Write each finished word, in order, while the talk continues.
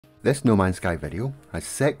This No Man's Sky video has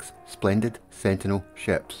 6 Splendid Sentinel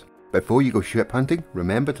ships. Before you go ship hunting,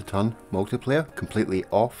 remember to turn multiplayer completely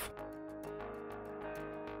off.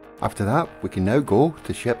 After that, we can now go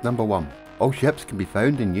to ship number 1. All ships can be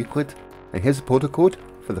found in Euclid, and here's the portal code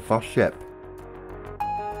for the first ship.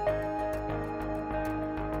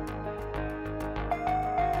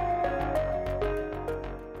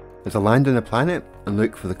 As I land on the planet and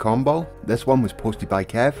look for the comm ball, this one was posted by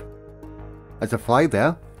Kev. As I fly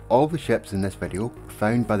there, all the ships in this video are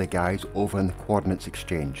found by the guys over in the Coordinates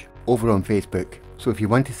Exchange, over on Facebook. So if you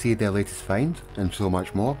want to see their latest find and so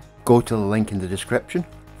much more, go to the link in the description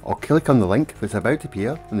or click on the link that's about to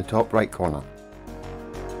appear in the top right corner.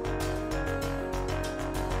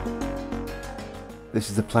 This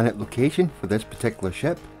is the planet location for this particular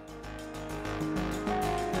ship.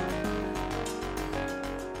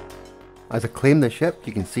 As I claim this ship,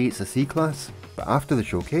 you can see it's a C class, but after the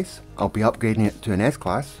showcase, I'll be upgrading it to an S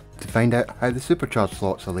class to find out how the Supercharge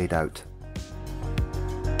slots are laid out.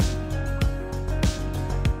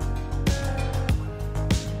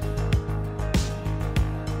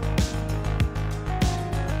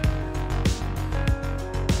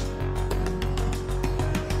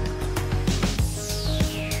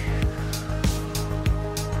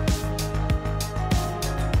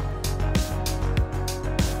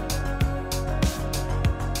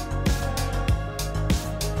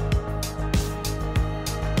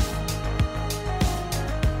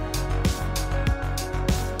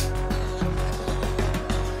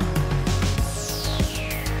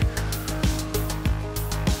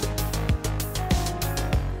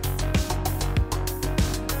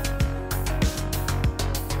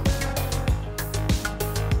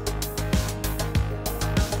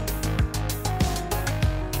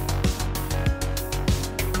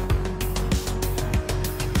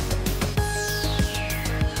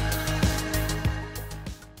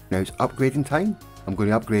 Now it's upgrading time. I'm going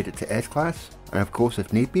to upgrade it to S class, and of course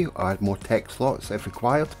if need be I'll add more tech slots if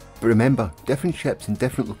required. But remember, different ships in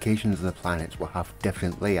different locations on the planets will have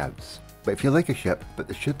different layouts. But if you like a ship but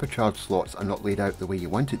the Supercharge slots are not laid out the way you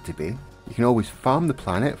want it to be, you can always farm the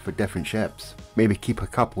planet for different ships. Maybe keep a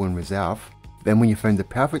couple in reserve. Then when you find the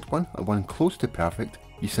perfect one, or one close to perfect,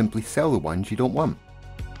 you simply sell the ones you don't want.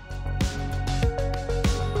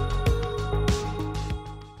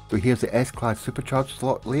 So here's the S-Class Supercharge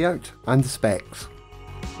slot layout and the specs.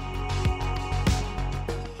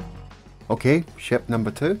 Okay, ship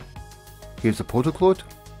number 2. Here's the portal code.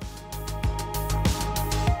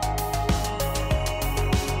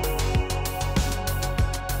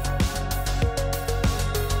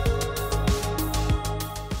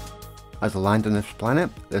 As I land on this planet,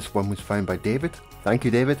 this one was found by David. Thank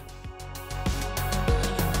you, David.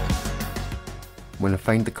 When I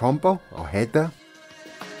find the combo, I'll head there.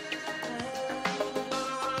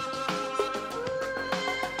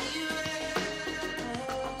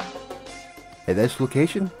 At this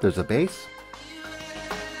location, there's a base.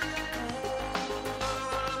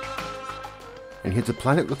 And here's a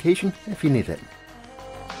planet location if you need it.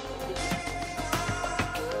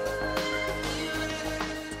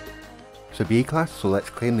 It's a B class, so let's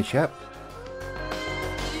claim the ship.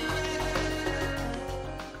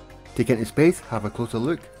 Take it into space, have a closer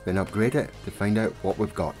look, then upgrade it to find out what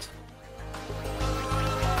we've got.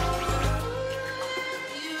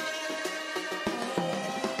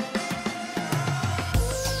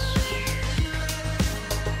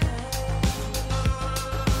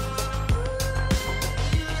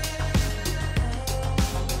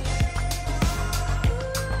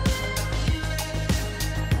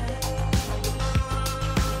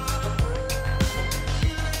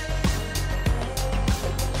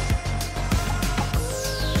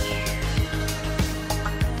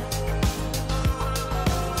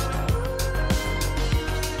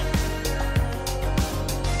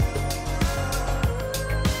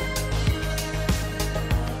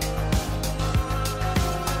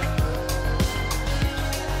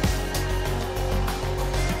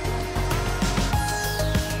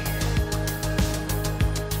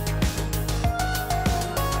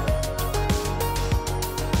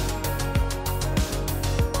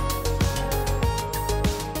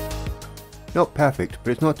 Not perfect,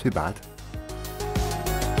 but it's not too bad.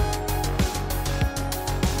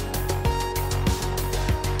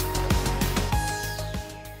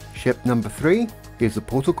 Ship number 3, here's the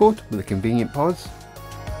portal code with a convenient pause.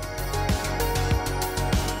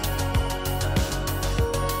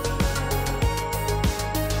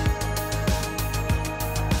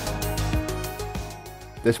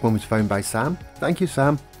 This one was found by Sam. Thank you,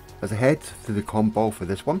 Sam. As I head to the comm ball for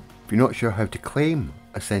this one, if you're not sure how to claim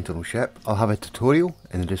a Sentinel ship, I'll have a tutorial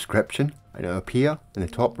in the description, and it'll appear in the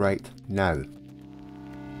top right now.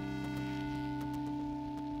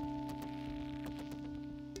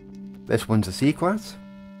 This one's a C class,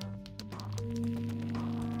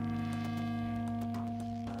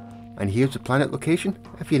 and here's the planet location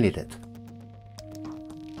if you need it.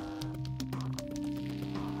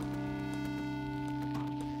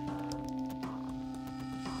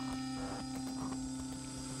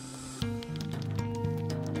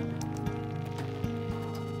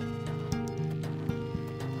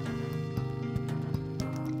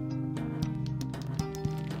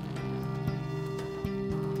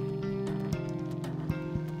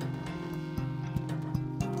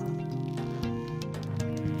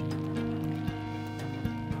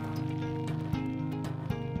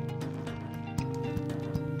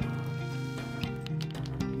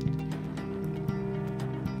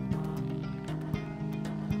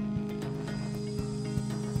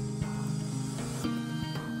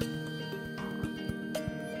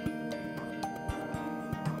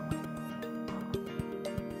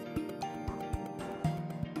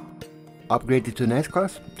 Upgraded to an S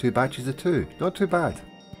class, 2 batches of 2, not too bad.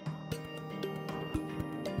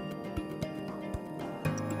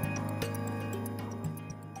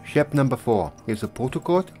 Ship number 4, here's a portal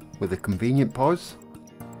code with a convenient pause.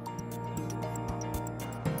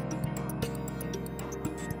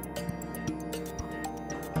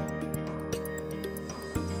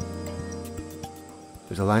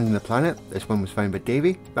 There's a land on the planet, this one was found by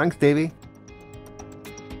Davey, thanks Davey.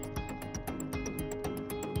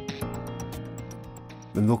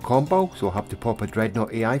 With no combo, so I'll have to pop a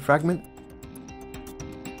Dreadnought AI fragment.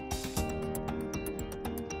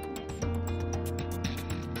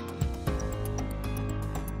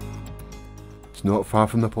 It's not far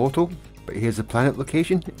from the portal, but here's the planet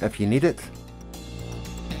location if you need it.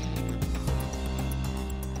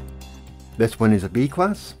 This one is a B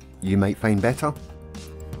class, you might find better.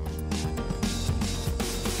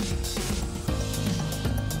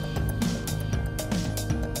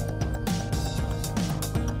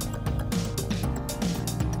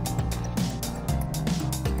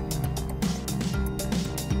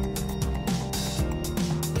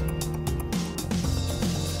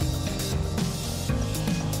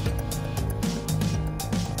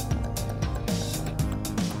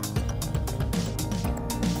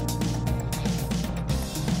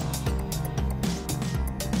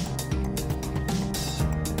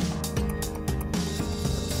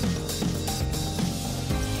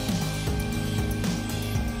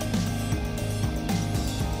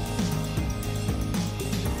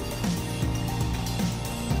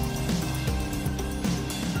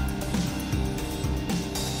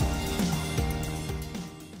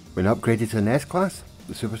 When upgraded to an S class,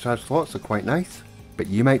 the Supercharge slots are quite nice, but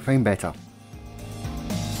you might find better.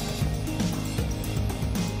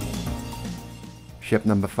 Ship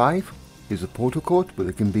number 5, here's a portal code with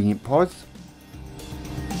a convenient pause.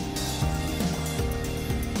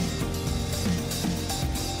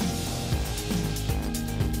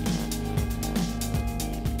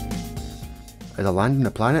 As I land on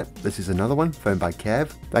the planet, this is another one found by Kev.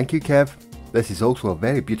 Thank you Kev. This is also a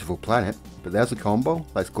very beautiful planet, but there's a combo,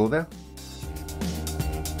 let's go there.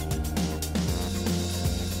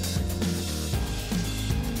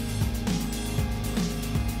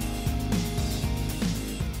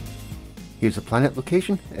 Here's a planet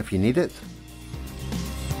location if you need it.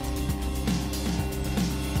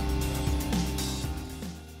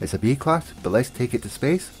 It's a B class, but let's take it to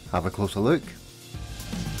space, have a closer look.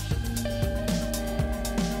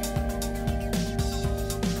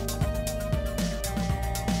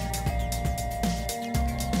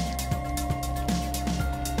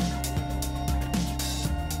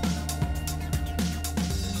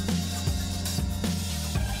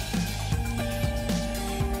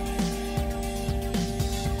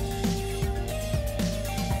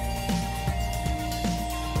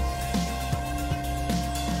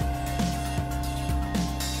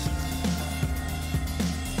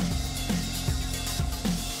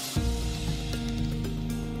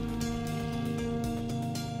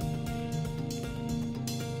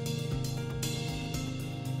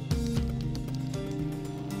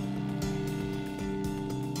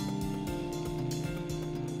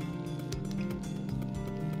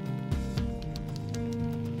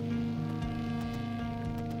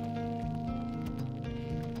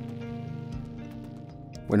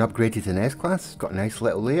 When upgraded to an S class, it's got a nice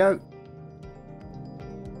little layout.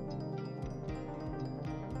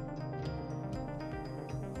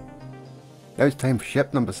 Now it's time for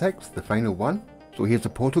ship number 6, the final one. So here's the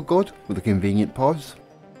portal code with a convenient pause.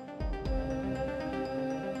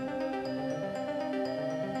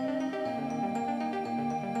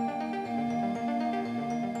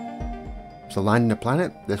 So landing the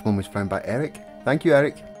planet, this one was found by Eric. Thank you,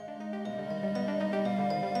 Eric.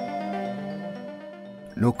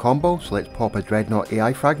 No combo, so let's pop a Dreadnought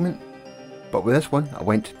AI fragment. But with this one, I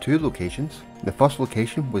went to 2 locations. The first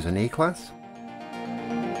location was an A class.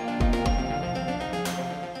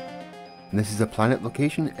 And this is a planet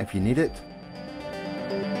location if you need it.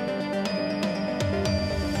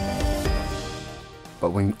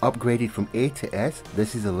 But when upgraded from A to S,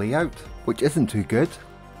 this is a layout, which isn't too good.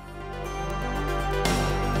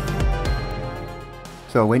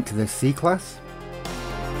 So I went to this C class.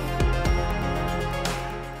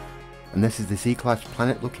 And this is the C class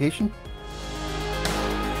planet location.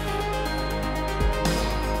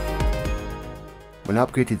 When I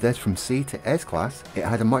upgraded this from C to S class, it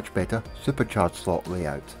had a much better Supercharge slot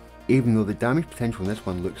layout. Even though the damage potential in this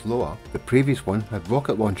one looks lower, the previous one had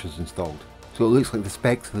rocket launchers installed, so it looks like the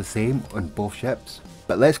specs are the same on both ships.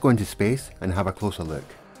 But let's go into space and have a closer look.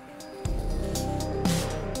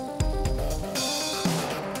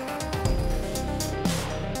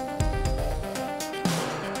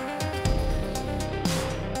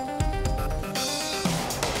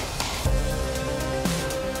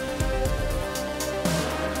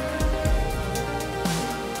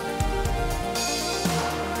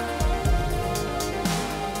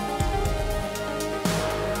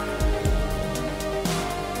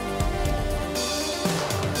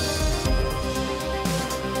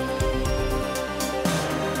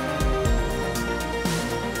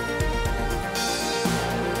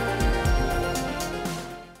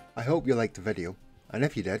 I hope you liked the video, and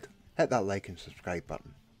if you did, hit that like and subscribe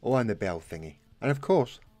button, and the bell thingy. And of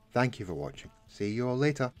course, thank you for watching. See you all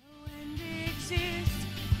later.